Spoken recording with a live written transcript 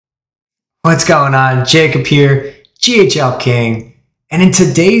What's going on? Jacob here, GHL King, and in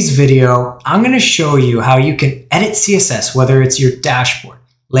today's video, I'm going to show you how you can edit CSS, whether it's your dashboard,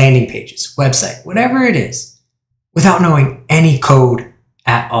 landing pages, website, whatever it is, without knowing any code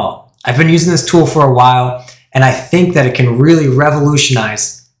at all. I've been using this tool for a while, and I think that it can really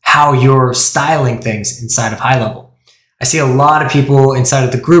revolutionize how you're styling things inside of HighLevel. I see a lot of people inside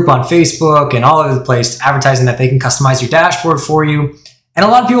of the group on Facebook and all over the place advertising that they can customize your dashboard for you. And a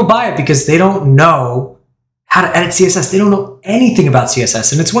lot of people buy it because they don't know how to edit CSS. They don't know anything about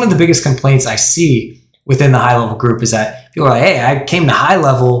CSS. And it's one of the biggest complaints I see within the HighLevel group is that people are like, hey, I came to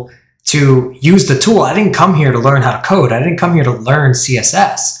HighLevel to use the tool. I didn't come here to learn how to code. I didn't come here to learn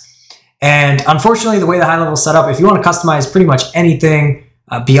CSS. And unfortunately, the way the HighLevel is set up, if you want to customize pretty much anything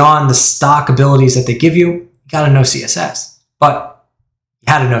beyond the stock abilities that they give you, you got to know CSS. But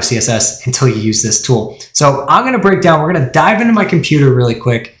you had to know CSS until you use this tool. So I'm going to break down, we're going to dive into my computer really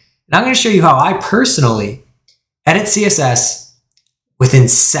quick, and I'm going to show you how I personally edit CSS within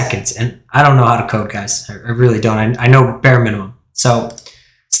seconds. And I don't know how to code, guys. I really don't. I know bare minimum. So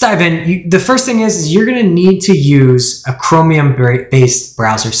let's dive in. The first thing is you're going to need to use a Chromium-based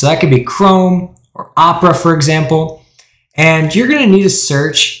browser. So that could be Chrome or Opera, for example. And you're going to need to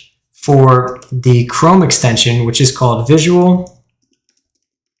search for the Chrome extension, which is called Visual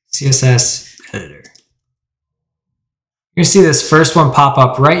CSS Editor. You're going to see this first one pop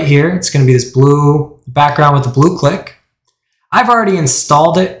up right here. It's going to be this blue background with the blue click. I've already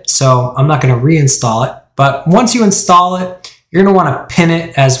installed it, so I'm not going to reinstall it. But once you install it, you're going to want to pin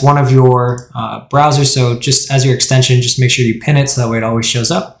it as one of your browsers. So just as your extension, just make sure you pin it so that way it always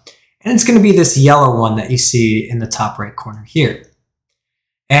shows up. And it's going to be this yellow one that you see in the top right corner here.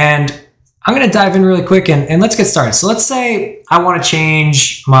 And I'm going to dive in really quick and let's get started. So let's say I want to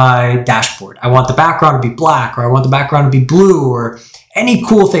change my dashboard. I want the background to be black, or I want the background to be blue, or any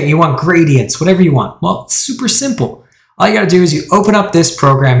cool thing. You want gradients, whatever you want. Well, it's super simple. All you got to do is you open up this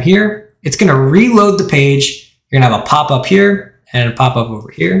program here. It's going to reload the page. You're going to have a pop-up here and a pop-up over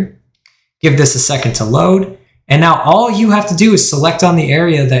here. Give this a second to load. And now all you have to do is select on the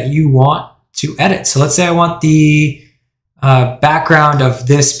area that you want to edit. So let's say I want the background of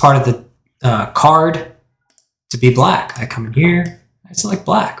this part of the card to be black. I come in here, I select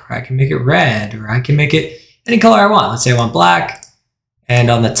black, or I can make it red, or I can make it any color I want. Let's say I want black, and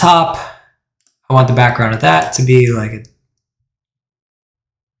on the top, I want the background of that to be like I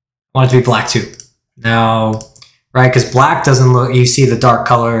want it to be black too. Now, right, because black doesn't look, you see the dark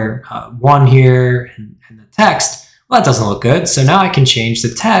color one here and the text, well, that doesn't look good. So now I can change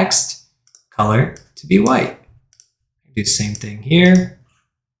the text color to be white. Do the same thing here.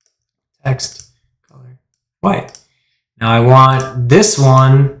 Text color white. Now I want this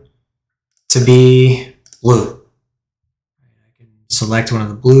one to be blue. I can select one of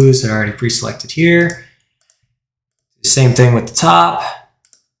the blues that are already pre-selected here. Same thing with the top.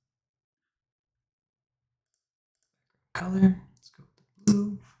 Color. Let's go with the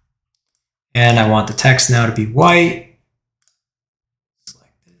blue. And I want the text now to be white.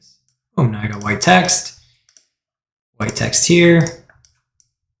 Select this. Oh, now I got white text. White text here.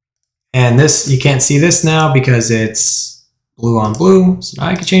 And this, you can't see this now because it's blue on blue. So now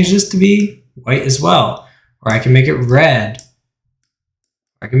I can change this to be white as well. Or I can make it red.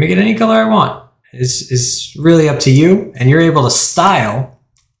 Or I can make it any color I want. It's really up to you. And you're able to style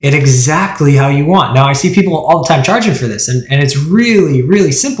it exactly how you want. Now I see people all the time charging for this. And it's really,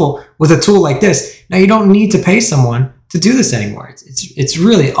 really simple with a tool like this. Now you don't need to pay someone to do this anymore. It's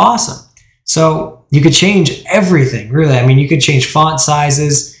really awesome. So you could change everything, really. I mean, you could change font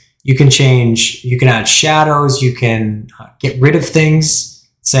sizes. You can add shadows, you can get rid of things.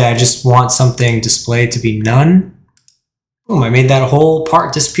 Say I just want something displayed to be none. Boom, I made that whole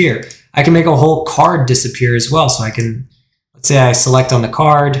part disappear. I can make a whole card disappear as well. So I can, let's say I select on the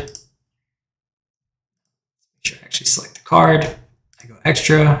card. Make sure I actually select the card. I go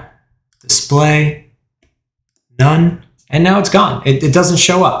extra, display, none, and now it's gone. It doesn't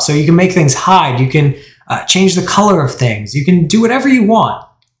show up. So you can make things hide. You can change the color of things. You can do whatever you want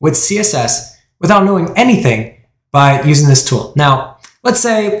with CSS without knowing anything by using this tool. Now, let's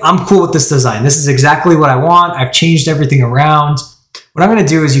say I'm cool with this design. This is exactly what I want. I've changed everything around. What I'm going to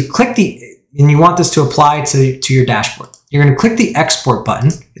do is you click and you want this to apply to your dashboard. You're going to click the export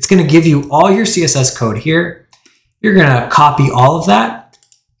button. It's going to give you all your CSS code here. You're going to copy all of that.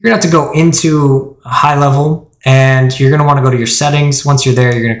 You're going to have to go into HighLevel and you're going to want to go to your settings. Once you're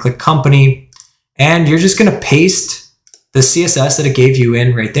there, you're going to click company and you're just going to paste the CSS that it gave you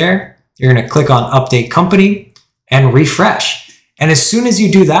in right there. You're going to click on update company and refresh. And as soon as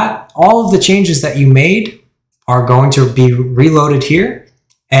you do that, all of the changes that you made are going to be reloaded here.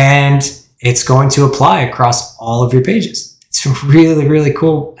 And it's going to apply across all of your pages. It's really, really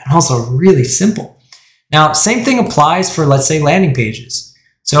cool and also really simple. Now, same thing applies for, let's say, landing pages.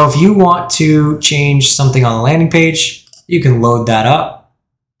 So if you want to change something on a landing page, you can load that up.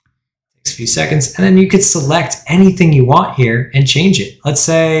 It takes a few seconds, and then you could select anything you want here and change it. Let's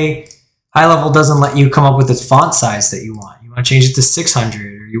say HighLevel doesn't let you come up with the font size that you want. You want to change it to 600,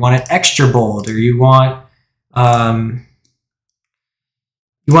 or you want it extra bold, or you want to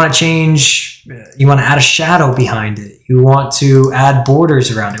add a shadow behind it. You want to add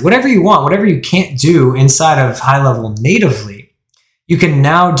borders around it. Whatever you want, whatever you can't do inside of HighLevel natively, you can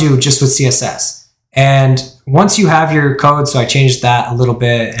now do just with CSS. And once you have your code, so I changed that a little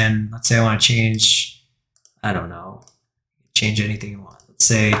bit, and let's say I want to change, I don't know, change anything you want. Let's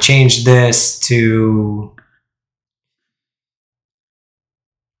say change this to,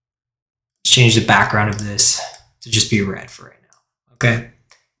 change the background of this to just be red for right now. Okay,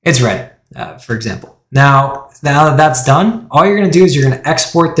 it's red, for example. Now that that's done, all you're going to do is you're going to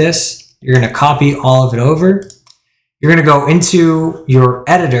export this. You're going to copy all of it over. You're going to go into your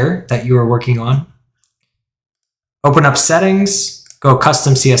editor that you are working on. Open up settings, go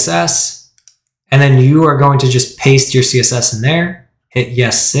custom CSS, and then you are going to just paste your CSS in there. Hit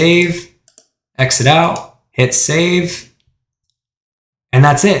yes, save, exit out, hit save, and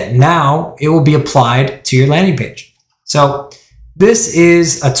that's it. Now it will be applied to your landing page. So this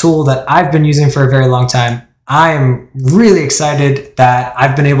is a tool that I've been using for a very long time. I am really excited that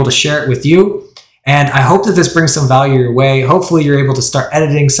I've been able to share it with you. And I hope that this brings some value your way. Hopefully you're able to start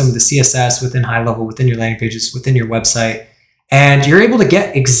editing some of the CSS within HighLevel, within your landing pages, within your website. And you're able to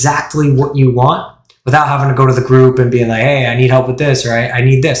get exactly what you want without having to go to the group and being like, hey, I need help with this, or I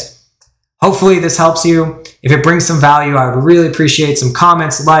need this. Hopefully this helps you. If it brings some value, I would really appreciate some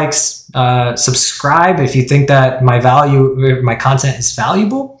comments, likes, subscribe if you think that my content is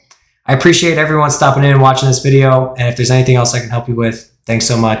valuable. I appreciate everyone stopping in and watching this video. And if there's anything else I can help you with, thanks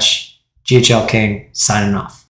so much. GHL King signing off.